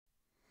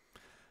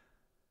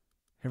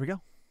Here we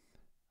go.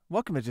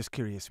 Welcome to Just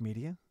Curious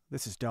Media.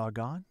 This is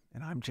Doggone,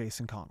 and I'm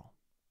Jason Connell.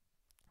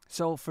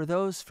 So, for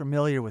those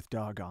familiar with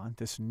Doggone,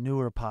 this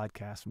newer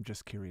podcast from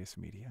Just Curious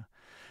Media,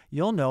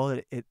 you'll know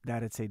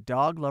that it's a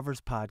dog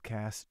lovers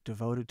podcast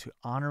devoted to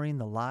honoring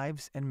the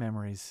lives and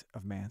memories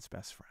of man's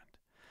best friend.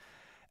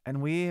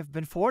 And we have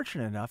been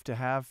fortunate enough to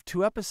have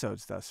 2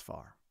 episodes thus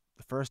far.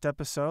 The first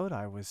episode,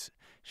 I was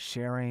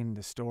sharing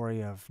the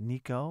story of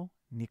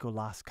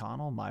Nicolas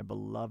Connell, my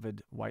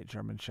beloved white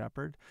German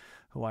Shepherd,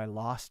 who I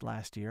lost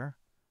last year.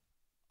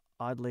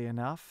 Oddly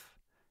enough,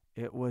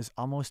 it was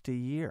almost a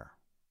year,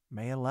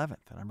 May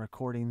 11th, and I'm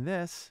recording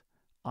this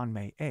on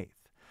May 8th,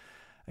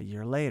 a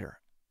year later.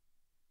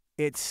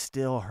 It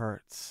still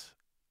hurts.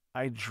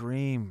 I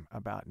dream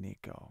about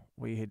Nico.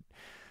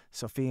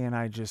 Sophia and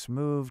I just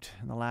moved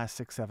in the last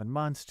 6-7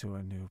 months to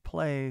a new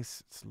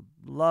place. It's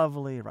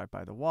lovely, right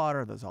by the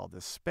water. There's all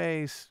this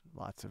space,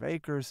 lots of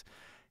acres.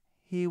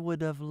 He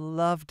would have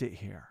loved it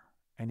here,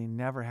 and he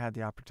never had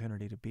the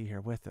opportunity to be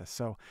here with us.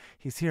 So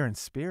he's here in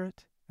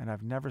spirit, and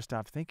I've never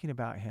stopped thinking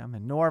about him,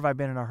 and nor have I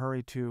been in a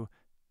hurry to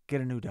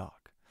get a new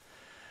dog.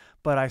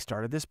 But I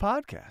started this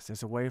podcast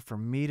as a way for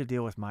me to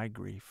deal with my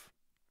grief,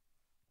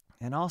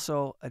 and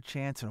also a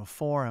chance and a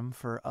forum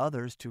for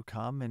others to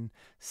come and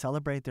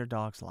celebrate their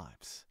dogs'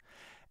 lives.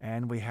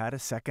 And we had a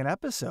second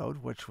episode,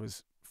 which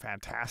was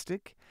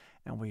fantastic,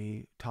 and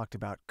we talked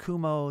about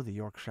Kumo, the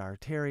Yorkshire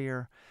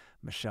Terrier,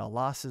 Michelle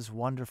Loss's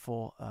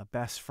wonderful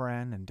best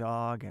friend and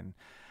dog, and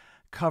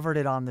covered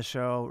it on the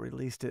show,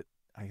 released it,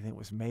 I think it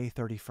was May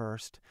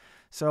 31st.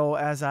 So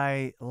as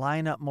I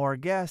line up more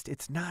guests,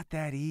 it's not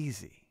that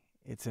easy.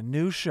 It's a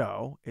new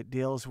show. It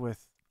deals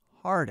with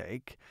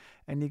heartache,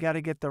 and you got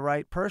to get the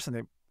right person.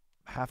 They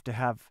have to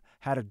have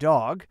had a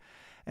dog.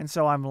 And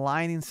so I'm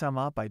lining some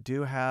up. I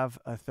do have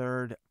a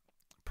third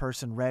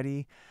person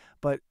ready,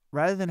 but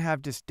rather than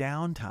have just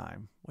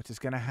downtime, which is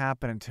going to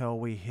happen until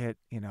we hit,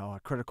 a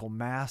critical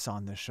mass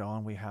on this show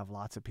and we have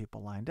lots of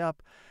people lined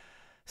up,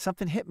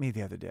 something hit me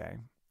the other day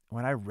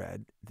when I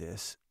read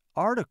this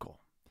article.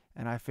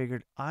 And I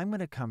figured I'm going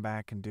to come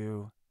back and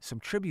do some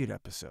tribute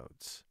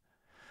episodes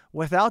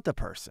without the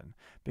person,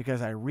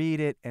 because I read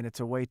it and it's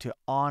a way to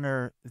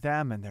honor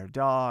them and their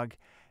dog.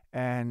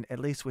 And at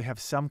least we have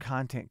some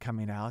content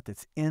coming out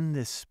that's in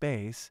this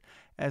space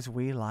as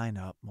we line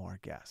up more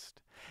guests.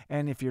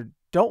 And if you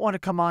don't want to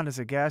come on as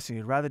a guest and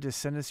you'd rather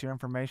just send us your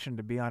information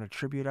to be on a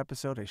tribute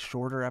episode, a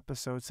shorter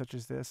episode such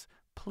as this,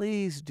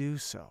 please do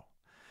so.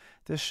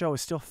 This show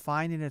is still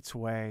finding its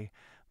way,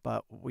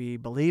 but we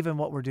believe in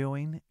what we're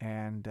doing,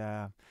 and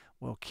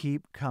we'll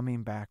keep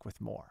coming back with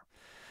more.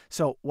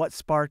 So what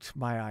sparked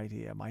my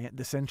idea,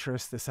 this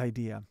interest, this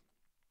idea?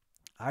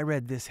 I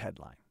read this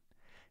headline.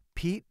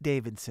 Pete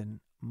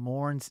Davidson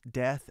mourns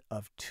death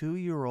of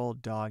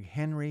 2-year-old dog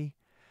Henry.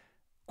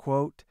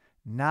 Quote,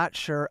 not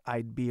sure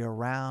I'd be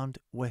around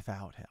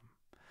without him.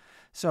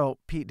 So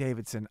Pete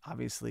Davidson,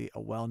 obviously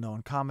a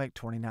well-known comic,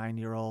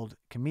 29-year-old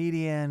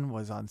comedian,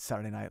 was on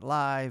Saturday Night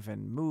Live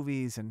and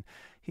movies, and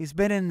he's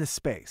been in the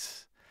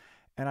space.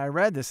 And I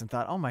read this and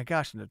thought, oh my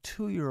gosh, and a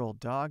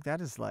 2-year-old dog,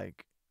 that is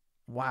like,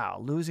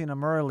 wow, losing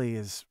them early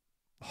is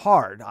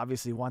hard.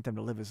 Obviously, you want them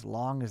to live as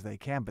long as they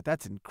can, but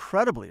that's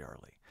incredibly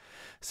early.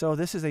 So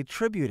this is a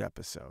tribute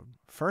episode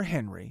for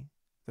Henry,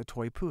 the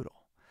toy poodle.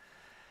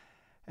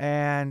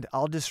 And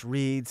I'll just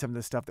read some of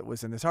the stuff that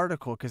was in this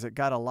article because it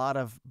got a lot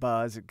of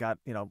buzz. It got,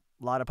 a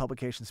lot of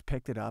publications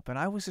picked it up, and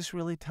I was just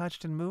really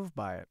touched and moved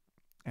by it.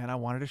 And I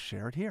wanted to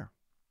share it here.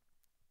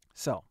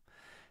 So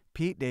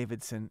Pete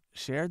Davidson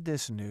shared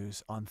this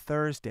news on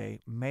Thursday,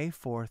 May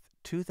 4th,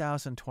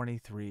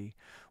 2023,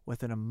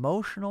 with an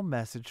emotional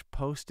message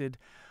posted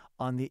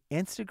on the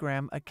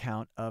Instagram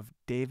account of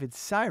David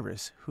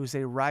Cyrus, who's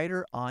a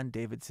writer on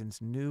Davidson's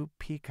new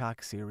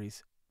Peacock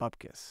series,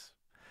 Bupkis.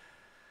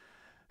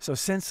 So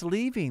since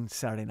leaving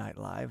Saturday Night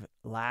Live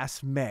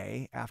last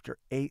May, after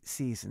 8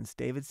 seasons,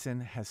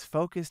 Davidson has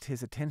focused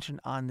his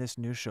attention on this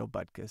new show,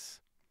 Bupkis,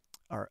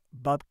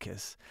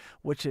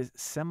 which is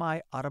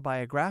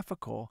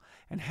semi-autobiographical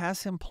and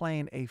has him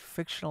playing a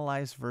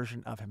fictionalized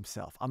version of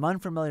himself. I'm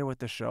unfamiliar with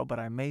the show, but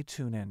I may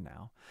tune in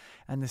now.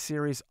 And the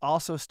series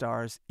also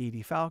stars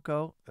Edie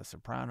Falco, The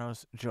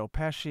Sopranos, Joe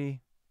Pesci,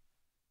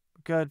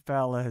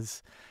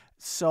 Goodfellas,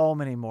 so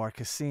many more,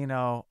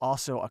 Casino,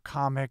 also a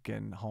comic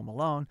in Home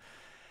Alone,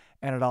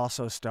 and it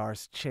also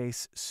stars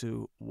Chase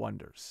Sue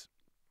Wonders.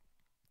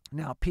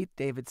 Now, Pete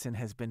Davidson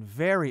has been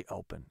very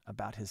open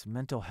about his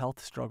mental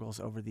health struggles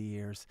over the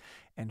years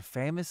and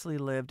famously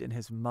lived in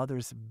his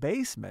mother's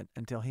basement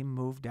until he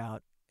moved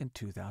out in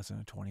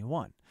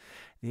 2021.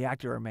 The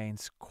actor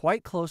remains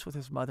quite close with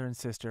his mother and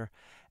sister,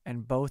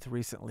 and both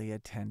recently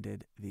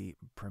attended the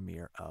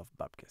premiere of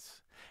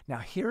Bupkis. Now,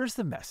 here's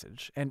the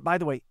message. And by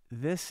the way,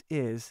 this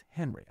is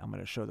Henry. I'm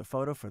going to show the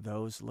photo for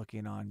those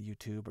looking on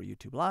YouTube or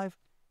YouTube Live.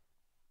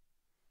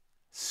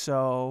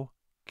 So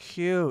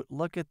cute.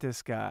 Look at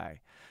this guy.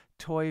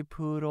 Toy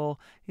poodle.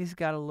 He's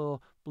got a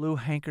little blue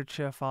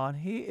handkerchief on.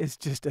 He is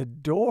just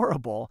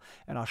adorable.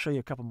 And I'll show you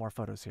a couple more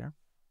photos here.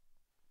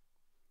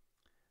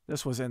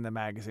 This was in the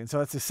magazine.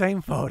 So it's the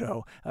same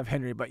photo of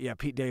Henry, but yeah,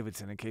 Pete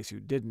Davidson, in case you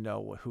didn't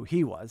know who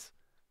he was.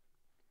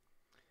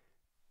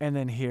 And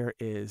then here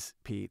is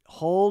Pete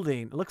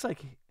holding, it looks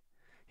like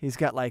he's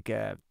got like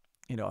a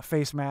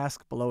face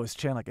mask below his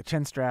chin, like a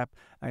chin strap,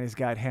 and he's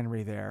got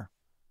Henry there,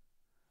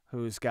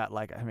 who's got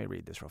like, let me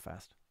read this real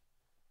fast.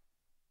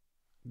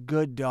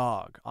 Good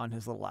dog on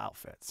his little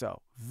outfit.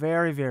 So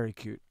very, very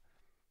cute.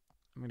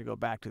 I'm going to go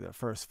back to the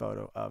first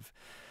photo of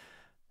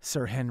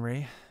Sir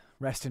Henry.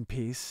 Rest in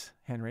peace,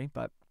 Henry.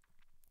 But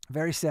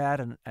very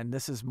sad, and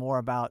this is more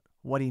about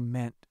what he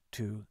meant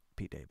to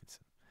Pete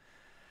Davidson.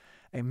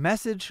 A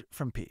message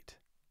from Pete.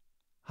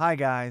 Hi,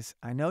 guys.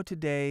 I know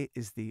today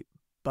is the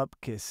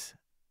Bupkis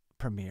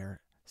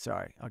premiere.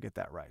 Sorry, I'll get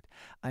that right.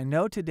 I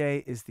know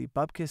today is the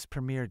Bupkis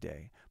premiere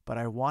day, but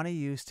I want to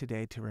use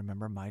today to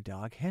remember my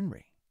dog,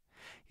 Henry.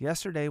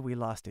 Yesterday, we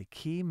lost a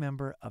key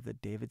member of the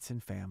Davidson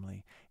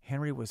family.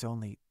 Henry was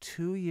only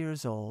 2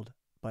 years old,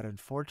 but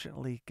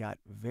unfortunately got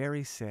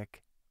very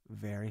sick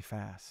very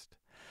fast.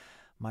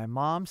 My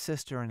mom,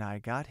 sister, and I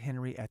got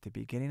Henry at the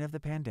beginning of the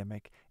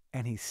pandemic,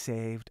 and he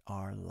saved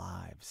our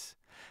lives.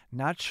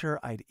 Not sure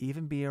I'd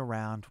even be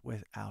around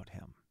without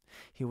him.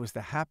 He was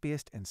the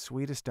happiest and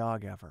sweetest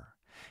dog ever.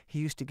 He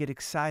used to get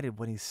excited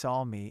when he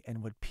saw me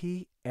and would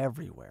pee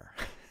everywhere.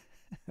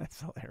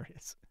 That's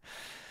hilarious.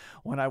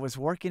 When I was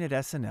working at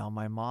SNL,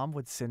 my mom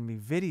would send me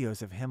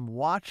videos of him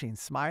watching,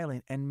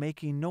 smiling, and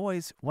making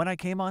noise when I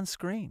came on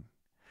screen.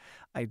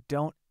 I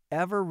don't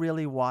ever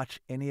really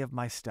watch any of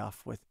my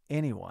stuff with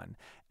anyone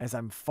as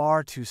I'm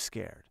far too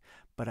scared,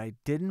 but I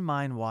didn't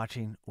mind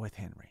watching with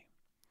Henry.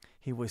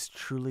 He was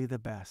truly the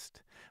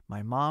best.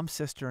 My mom,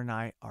 sister, and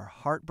I are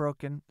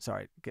heartbroken.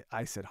 Sorry,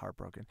 I said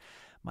heartbroken.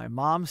 My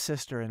mom,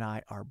 sister, and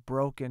I are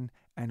broken,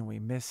 and we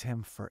miss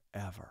him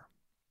forever.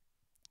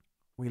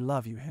 We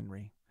love you,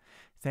 Henry.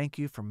 Thank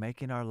you for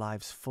making our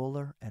lives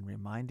fuller and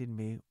reminding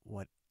me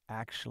what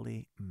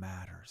actually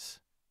matters.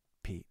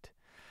 Pete.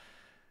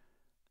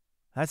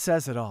 That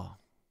says it all.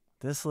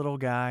 This little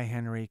guy,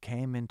 Henry,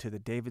 came into the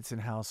Davidson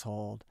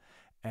household,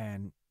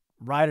 and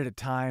right at a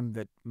time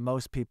that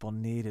most people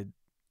needed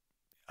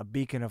a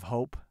beacon of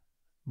hope,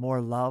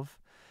 more love,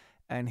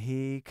 and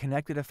he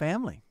connected a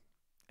family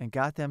and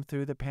got them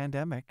through the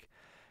pandemic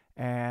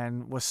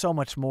and was so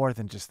much more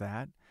than just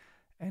that.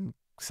 And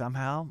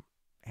somehow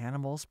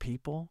animals,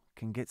 people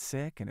can get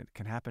sick, and it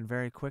can happen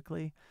very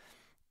quickly,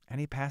 and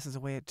he passes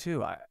away at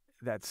 2.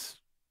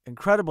 That's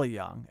incredibly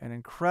young and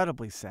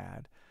incredibly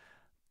sad,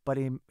 but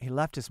he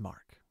left his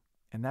mark,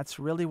 and that's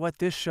really what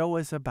this show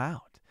is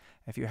about.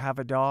 If you have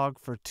a dog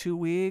for 2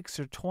 weeks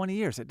or 20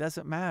 years, it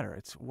doesn't matter.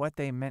 It's what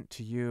they meant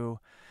to you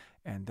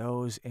and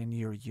those in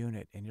your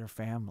unit, in your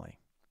family.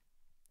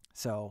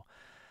 So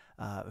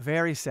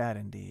very sad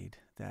indeed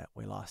that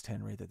we lost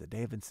Henry, that the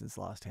Davidsons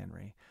lost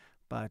Henry.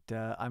 But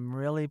I'm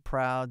really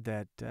proud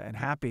that and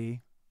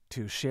happy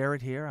to share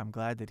it here. I'm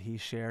glad that he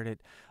shared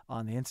it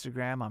on the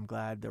Instagram. I'm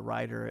glad the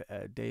writer,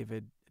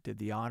 David, did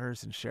the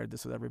honors and shared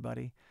this with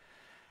everybody.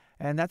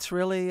 And that's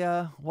really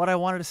what I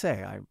wanted to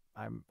say.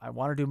 I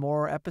want to do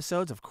more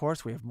episodes. Of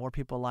course, we have more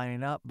people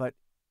lining up, but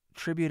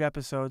tribute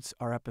episodes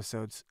are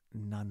episodes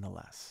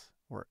nonetheless.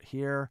 We're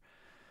here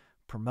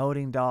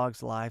promoting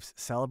dogs' lives,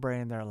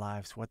 celebrating their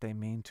lives, what they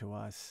mean to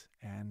us.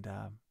 And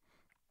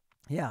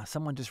yeah,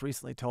 someone just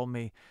recently told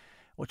me,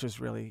 which was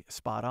really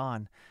spot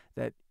on,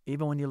 that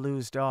even when you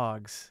lose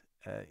dogs,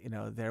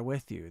 they're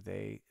with you.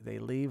 They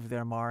leave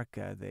their mark.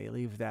 They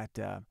leave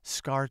that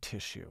scar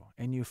tissue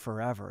in you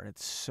forever.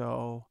 It's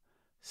so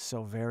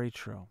very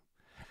true.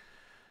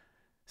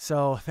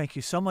 So thank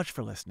you so much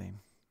for listening.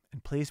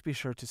 And please be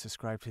sure to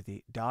subscribe to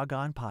the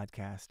Doggone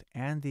podcast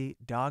and the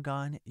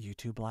Doggone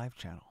YouTube live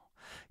channel.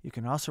 You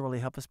can also really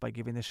help us by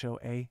giving the show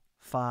a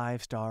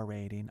 5-star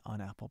rating on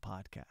Apple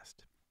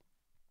Podcast.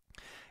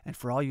 And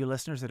for all you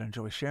listeners that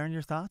enjoy sharing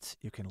your thoughts,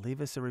 you can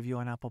leave us a review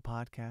on Apple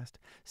Podcast,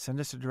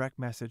 send us a direct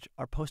message,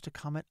 or post a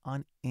comment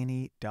on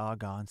any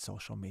doggone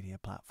social media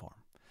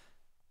platform.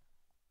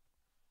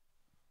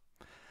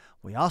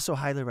 We also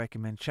highly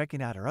recommend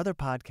checking out our other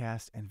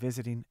podcasts and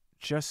visiting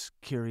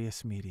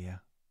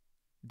justcuriousmedia.com.